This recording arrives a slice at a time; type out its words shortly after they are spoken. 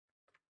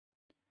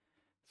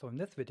So in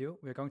this video,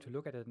 we're going to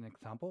look at an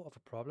example of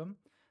a problem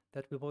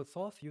that we will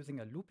solve using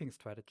a looping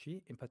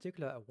strategy, in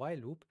particular a while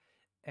loop,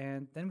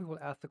 and then we will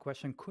ask the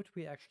question, could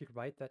we actually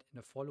write that in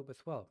a for loop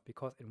as well?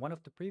 Because in one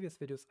of the previous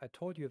videos, I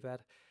told you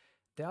that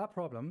there are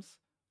problems,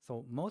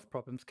 so most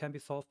problems can be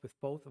solved with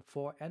both a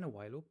for and a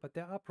while loop, but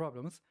there are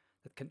problems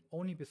that can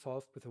only be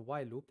solved with a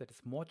while loop that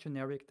is more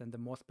generic than the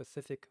more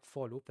specific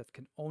for loop that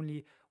can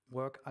only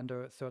work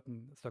under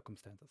certain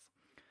circumstances.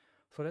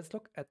 So let's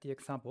look at the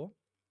example.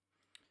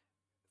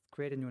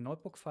 Create a new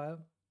notebook file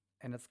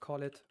and let's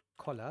call it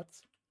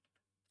Collatz.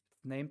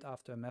 It's named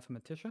after a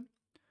mathematician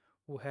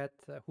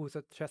who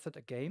suggested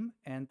a game,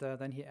 and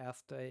then he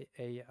asked a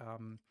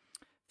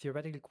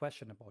theoretical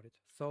question about it.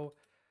 So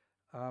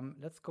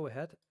let's go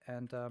ahead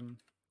and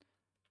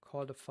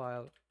call the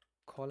file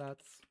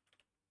Collatz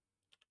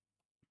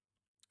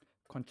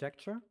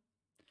Conjecture.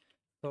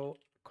 So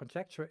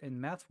conjecture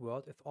in math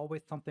world is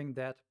always something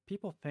that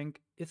people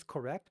think is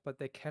correct, but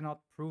they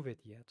cannot prove it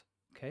yet.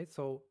 Okay,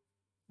 so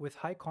with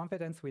high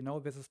confidence we know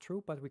this is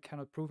true, but we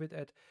cannot prove it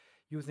at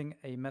using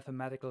a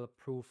mathematical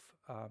proof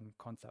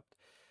concept.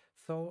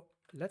 So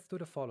let's do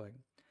the following.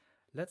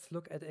 Let's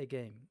look at a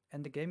game,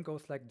 and the game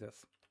goes like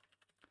this.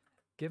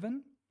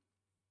 Given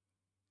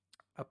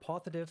a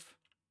positive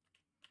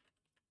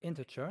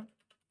integer,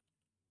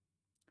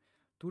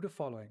 do the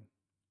following.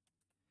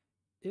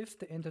 If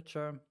the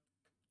integer,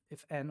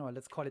 if n, or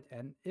let's call it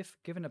n, if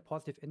given a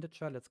positive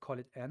integer, let's call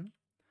it n,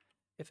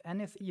 if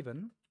n is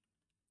even,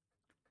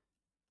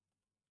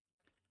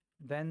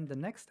 then the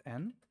next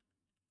n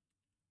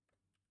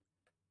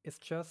is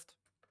just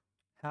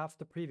half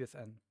the previous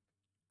n.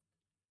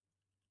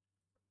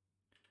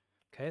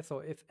 Okay, so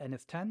if n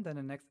is 10, then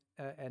the next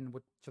n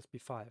would just be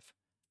 5.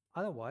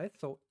 Otherwise,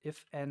 so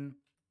if n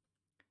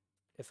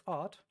is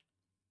odd,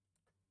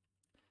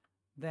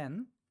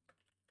 then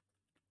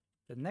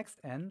the next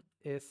n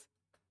is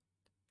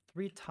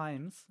 3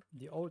 times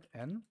the old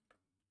n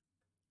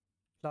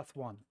plus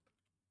 1.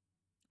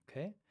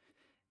 Okay,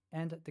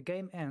 and the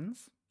game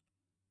ends.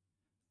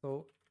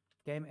 So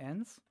game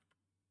ends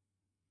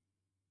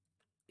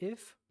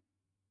if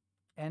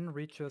n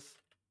reaches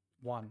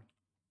 1.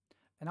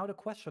 And now the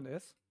question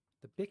is,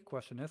 the big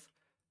question is,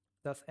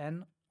 does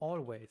n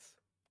always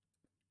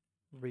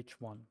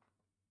reach 1?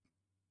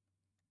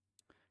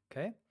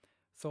 Okay,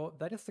 so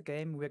that is the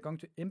game we're going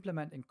to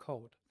implement in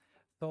code.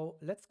 So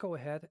let's go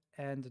ahead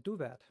and do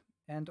that.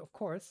 And of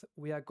course,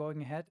 we are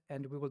going ahead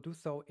and we will do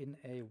so in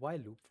a while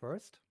loop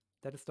first.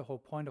 That is the whole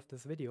point of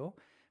this video,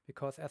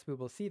 because as we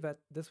will see that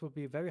this will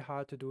be very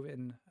hard to do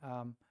in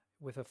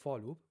with a for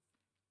loop.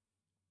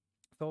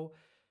 So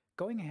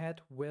going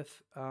ahead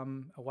with a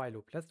while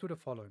loop, let's do the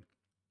following.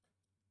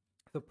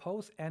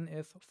 Suppose n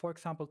is, for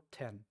example,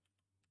 10.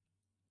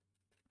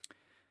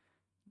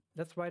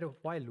 Let's write a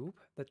while loop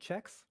that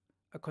checks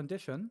a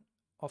condition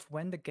of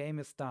when the game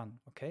is done.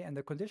 Okay, and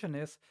the condition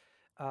is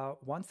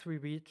once we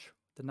reach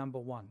the number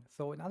 1.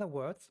 So in other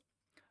words,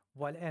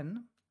 while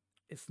n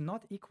is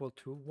not equal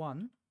to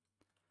 1,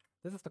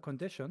 this is the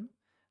condition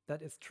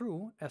that is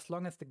true as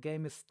long as the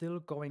game is still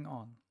going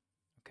on.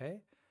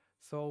 Okay,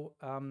 so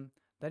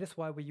that is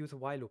why we use a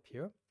while loop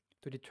here,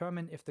 to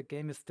determine if the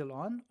game is still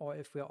on or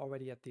if we are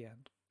already at the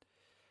end.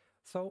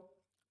 So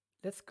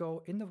let's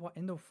go in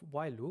the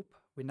while loop.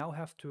 We now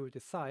have to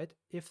decide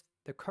if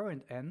the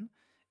current n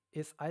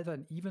is either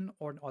an even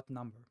or an odd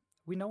number.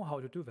 We know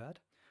how to do that.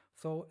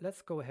 So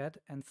let's go ahead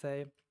and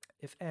say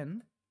if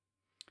n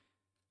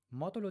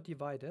modulo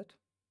divided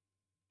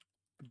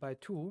by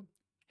 2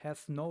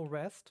 has no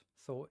rest,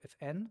 so if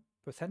n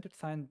percentage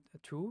sign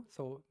 2,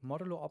 so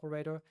modulo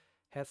operator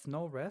has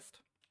no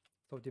rest,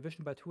 so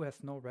division by 2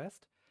 has no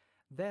rest,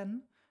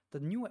 then the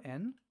new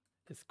n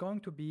is going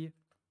to be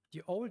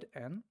the old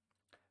n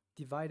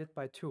divided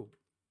by 2.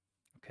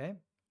 Okay,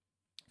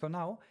 so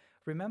now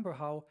remember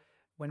how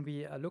when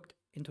we looked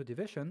into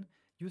division,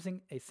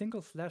 using a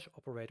single slash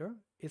operator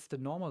is the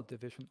normal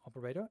division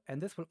operator, and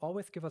this will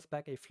always give us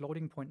back a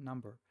floating point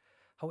number.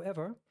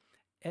 However,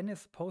 n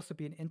is supposed to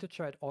be an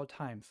integer at all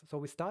times. So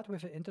we start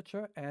with an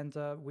integer and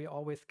we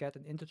always get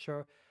an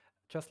integer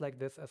just like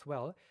this as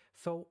well.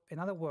 So in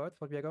other words,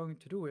 what we are going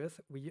to do is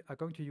we are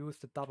going to use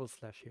the double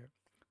slash here.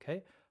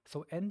 Okay,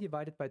 so n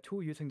divided by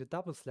 2 using the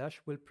double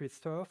slash will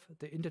preserve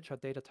the integer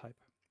data type.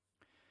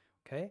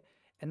 Okay,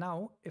 and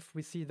now if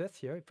we see this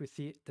here, if we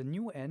see the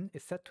new n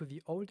is set to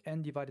the old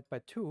n divided by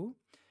 2,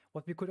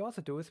 what we could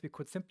also do is we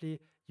could simply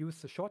use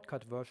the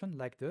shortcut version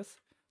like this,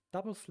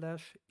 double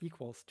slash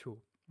equals 2.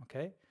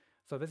 Okay,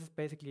 so this is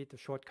basically the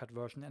shortcut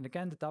version, and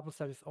again the double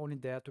slash is only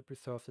there to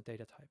preserve the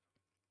data type.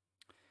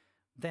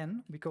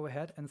 Then we go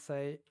ahead and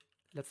say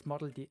let's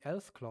model the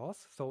else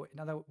clause. So in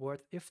other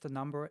words, if the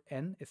number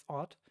n is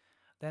odd,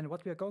 then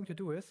what we are going to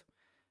do is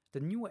the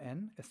new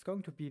n is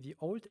going to be the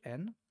old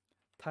n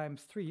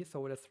times 3,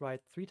 so let's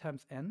write 3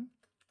 times n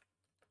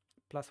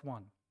plus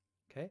 1.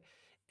 Okay,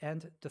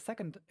 and the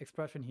second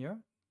expression here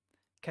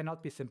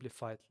cannot be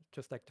simplified,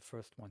 just like the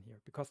first one here,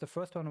 because the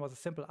first one was a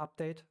simple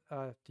update,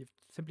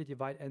 simply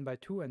divide n by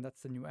 2, and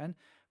that's the new n.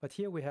 But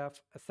here we have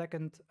a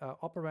second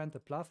operand, the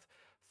plus,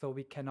 so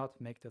we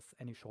cannot make this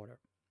any shorter.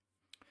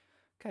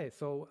 Okay,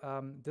 so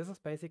this is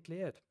basically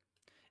it.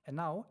 And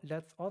now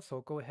let's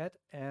also go ahead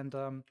and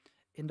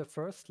in the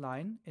first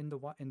line in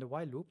the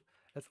while loop,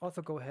 let's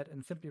also go ahead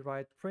and simply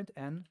write print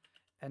n,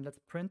 and let's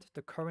print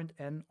the current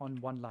n on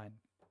one line.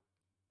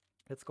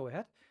 Let's go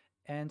ahead,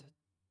 and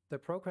the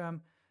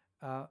program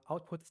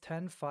outputs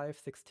 10, 5,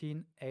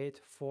 16,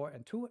 8, 4,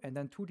 and 2, and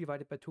then 2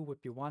 divided by 2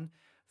 would be 1.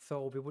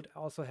 So we would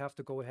also have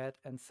to go ahead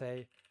and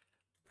say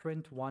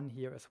print 1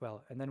 here as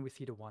well, and then we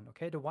see the 1.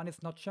 Okay, the 1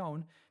 is not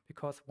shown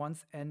because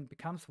once n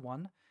becomes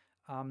 1,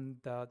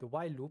 the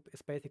while loop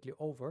is basically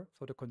over,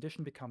 so the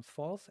condition becomes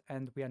false,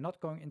 and we are not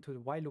going into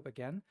the while loop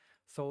again.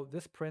 So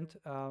this print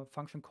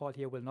function call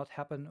here will not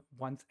happen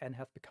once n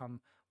has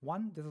become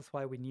 1. This is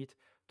why we need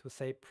to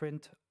say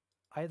print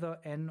either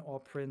n or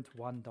print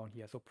 1 down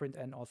here. So print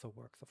n also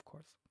works, of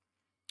course.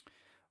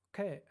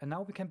 Okay, and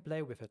now we can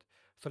play with it.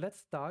 So let's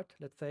start,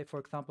 let's say, for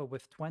example,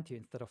 with 20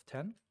 instead of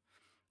 10.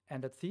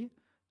 And let's see,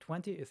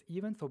 20 is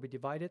even, so we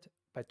divide it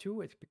by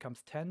 2, it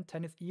becomes 10.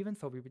 10 is even,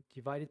 so we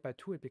divide it by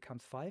 2, it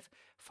becomes 5.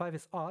 5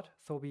 is odd,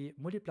 so we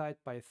multiply it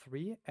by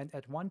 3 and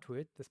add 1 to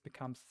it, this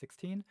becomes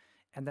 16,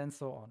 and then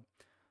so on.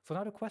 So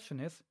now the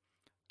question is,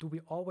 do we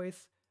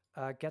always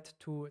get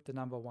to the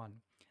number 1?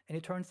 And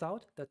it turns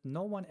out that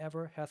no one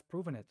ever has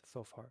proven it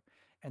so far.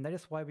 And that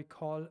is why we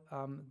call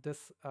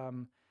this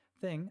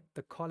thing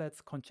the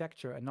Collatz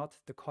conjecture and not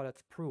the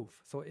Collatz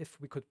proof. So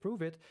if we could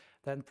prove it,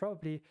 then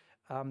probably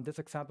this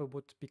example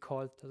would be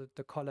called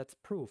the Collatz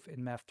proof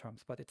in math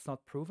terms, but it's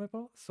not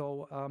provable,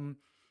 so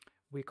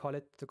we call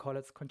it the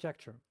Collatz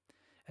conjecture.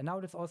 And now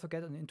let's also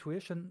get an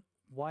intuition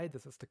why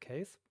this is the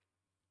case.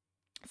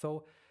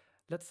 So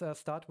let's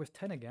start with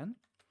 10 again,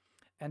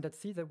 and let's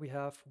see that we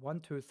have 1,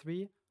 2,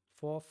 3,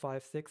 4,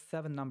 5, 6,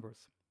 7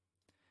 numbers.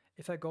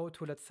 If I go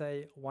to, let's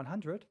say,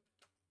 100,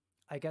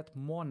 I get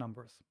more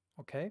numbers,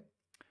 okay?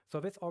 So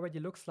this already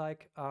looks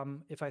like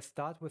if I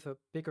start with a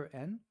bigger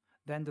n,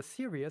 then the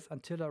series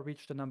until I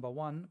reach the number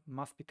 1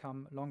 must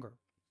become longer.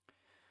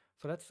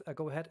 So let's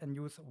go ahead and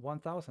use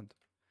 1000.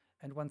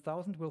 And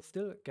 1000 will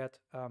still get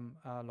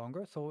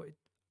longer, so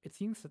it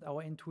seems that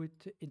our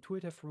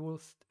intuitive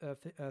rules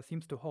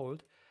seems to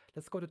hold.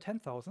 Let's go to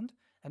 10,000,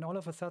 and all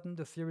of a sudden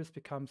the series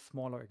becomes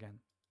smaller again.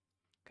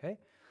 Okay,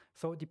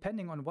 so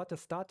depending on what the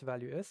start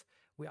value is,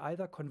 we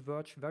either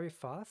converge very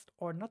fast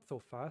or not so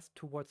fast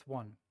towards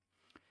 1.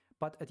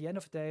 But at the end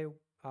of the day,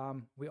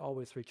 we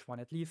always reach 1.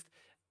 At least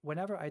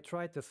whenever I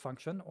tried this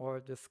function or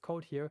this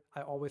code here,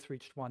 I always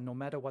reached 1, no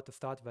matter what the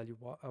start value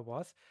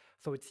was.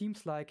 So it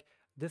seems like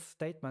this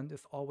statement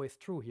is always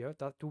true here.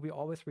 Do we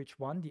always reach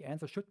 1? The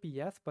answer should be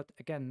yes, but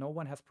again, no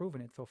one has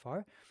proven it so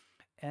far.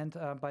 And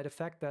by the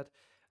fact that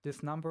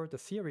this number, the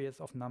series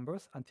of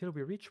numbers until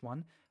we reach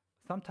 1,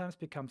 sometimes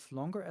becomes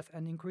longer as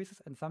n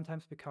increases and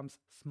sometimes becomes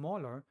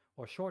smaller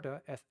or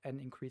shorter as n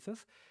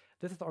increases.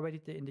 This is already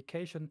the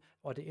indication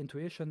or the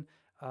intuition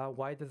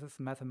why this is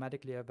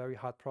mathematically a very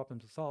hard problem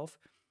to solve,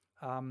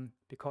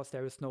 because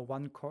there is no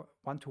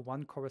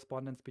one-to-one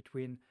correspondence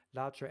between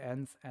larger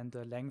n's and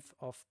the length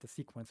of the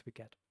sequence we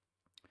get.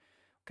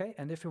 Okay,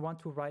 and if we want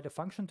to write a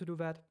function to do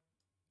that,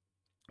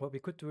 what we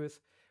could do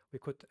is we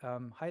could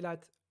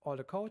highlight all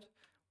the code,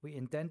 we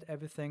indent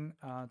everything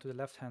to the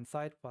left-hand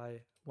side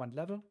by 1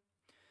 level.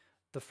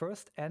 The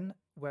first n,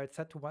 where it's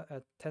set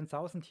to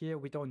 10,000 here,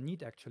 we don't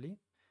need actually,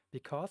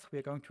 because we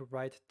are going to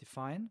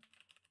define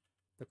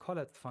the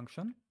Collatz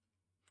function,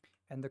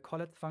 and the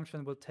Collatz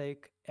function will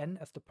take n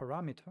as the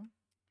parameter.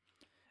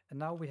 And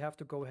now we have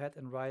to go ahead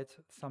and write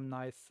some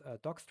nice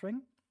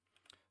docstring.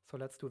 So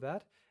let's do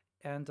that,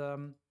 and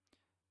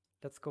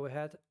let's go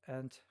ahead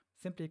and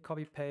simply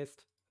copy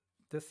paste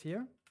this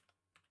here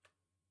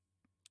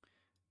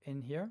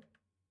in here,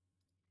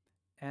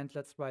 and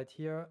let's write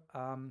here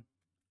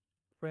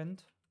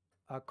print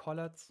a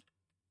Collatz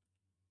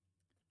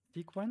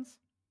sequence.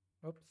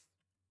 Oops.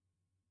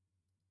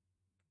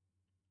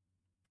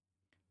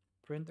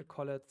 Print a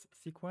Collatz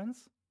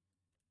sequence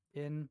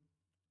in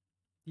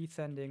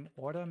descending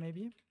order,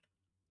 maybe.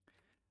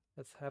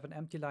 Let's have an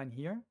empty line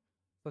here.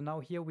 So now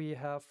here we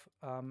have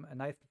a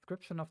nice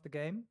description of the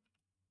game,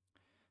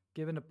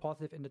 given a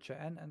positive integer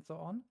n and so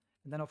on.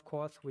 And then of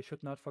course we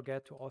should not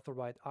forget to also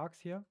write args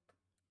here.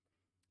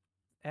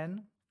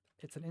 N,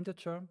 it's an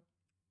integer,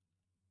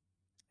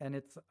 and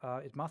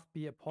it must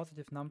be a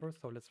positive number,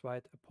 so let's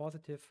write a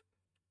positive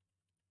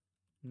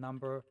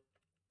number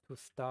to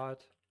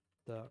start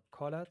the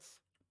Collatz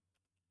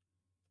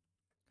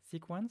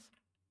sequence.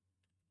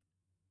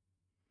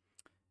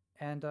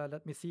 And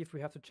let me see if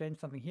we have to change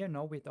something here.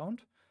 No, we don't.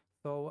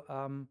 So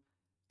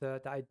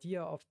the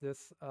idea of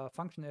this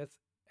function is,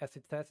 as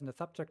it says in the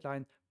subject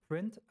line,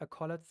 print a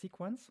Collatz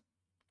sequence.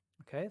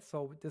 Okay,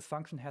 so this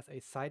function has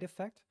a side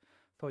effect.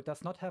 So it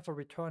does not have a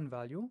return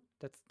value.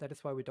 That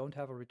is why we don't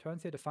have a return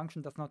here. The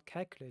function does not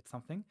calculate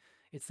something.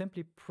 It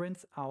simply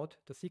prints out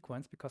the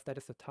sequence, because that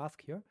is the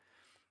task here.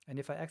 And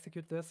if I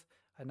execute this,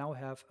 I now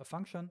have a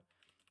function,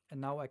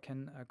 and now I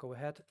can go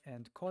ahead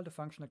and call the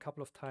function a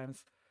couple of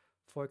times,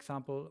 for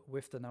example,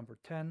 with the number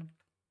 10.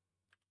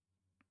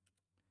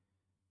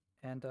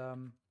 And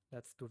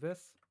let's do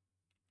this.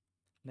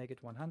 Make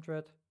it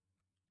 100.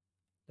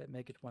 Let's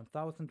make it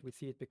 1000. We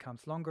see it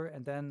becomes longer.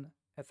 And then,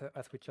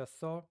 as we just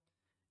saw,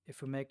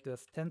 if we make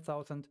this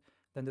 10,000,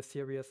 then the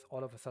series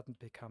all of a sudden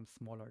becomes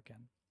smaller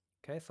again.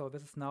 Okay, so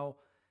this is now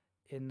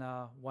in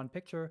one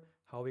picture,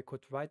 how we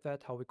could write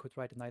that, how we could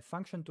write a nice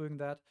function doing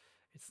that.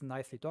 It's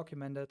nicely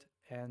documented,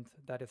 and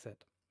that is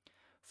it.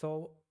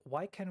 So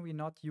why can we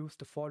not use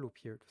the for loop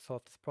here to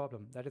solve this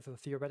problem? That is a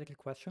theoretical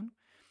question.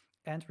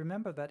 And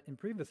remember that in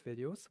previous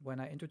videos, when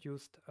I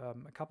introduced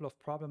a couple of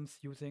problems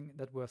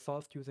that were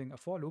solved using a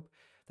for loop,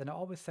 then I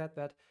always said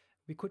that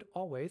we could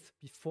always,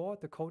 before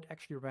the code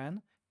actually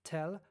ran,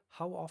 tell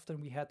how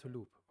often we had to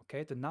loop.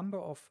 Okay, the number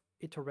of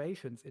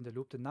iterations in the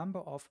loop, the number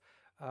of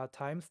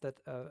times that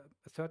a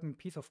certain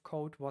piece of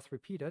code was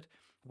repeated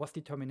was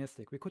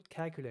deterministic. We could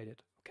calculate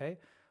it. Okay,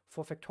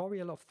 for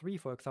factorial of 3,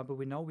 for example,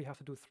 we know we have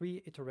to do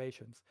 3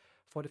 iterations.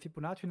 For the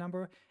Fibonacci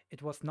number,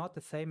 it was not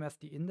the same as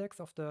the index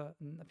of the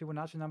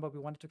Fibonacci number we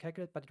wanted to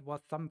calculate, but it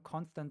was some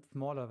constant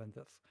smaller than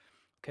this.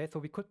 Okay, so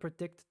we could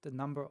predict the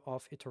number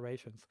of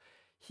iterations.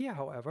 Here,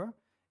 however,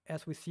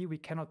 as we see, we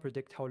cannot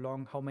predict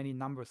how many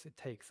numbers it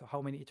takes, or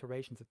how many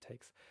iterations it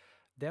takes.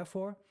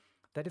 Therefore,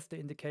 that is the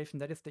indication,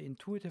 that is the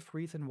intuitive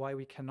reason why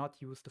we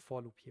cannot use the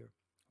for loop here.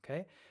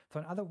 Okay, so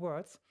in other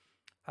words,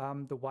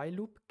 the while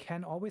loop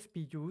can always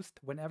be used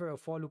whenever a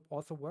for loop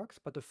also works,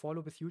 but the for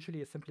loop is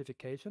usually a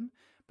simplification.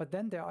 But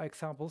then there are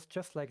examples,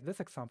 just like this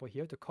example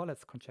here, the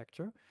Collatz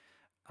conjecture,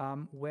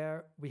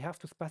 where we have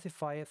to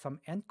specify some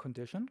end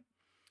condition,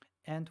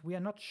 and we are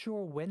not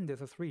sure when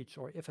this is reached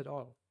or if at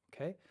all.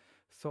 Okay,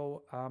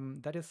 so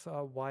that is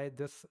why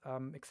this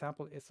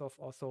example is of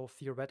also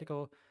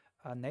theoretical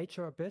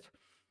nature a bit,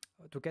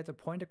 to get a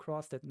point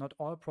across that not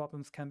all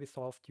problems can be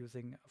solved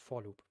using a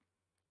for loop.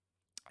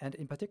 And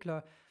in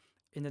particular,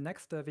 in the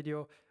next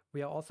video,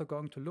 we are also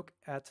going to look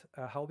at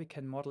how we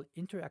can model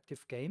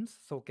interactive games.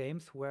 So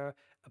games where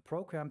a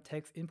program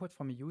takes input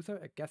from a user,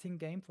 a guessing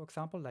game, for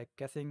example, like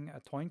guessing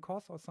a coin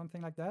toss or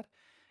something like that.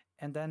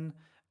 And then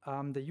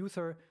the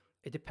user,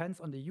 it depends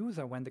on the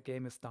user when the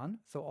game is done.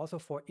 So also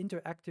for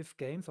interactive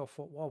games, or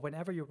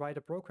whenever you write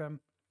a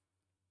program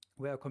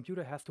where a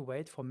computer has to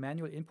wait for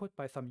manual input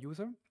by some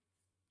user,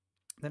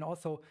 then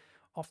also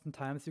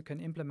oftentimes you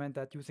can implement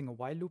that using a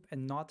while loop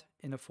and not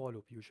in a for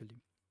loop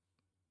usually.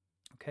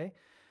 Okay,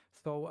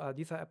 so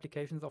these are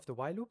applications of the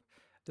while loop.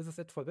 This is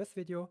it for this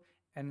video,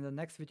 and in the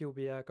next video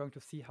we are going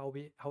to see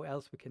how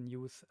else we can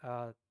use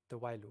the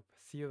while loop.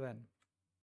 See you then.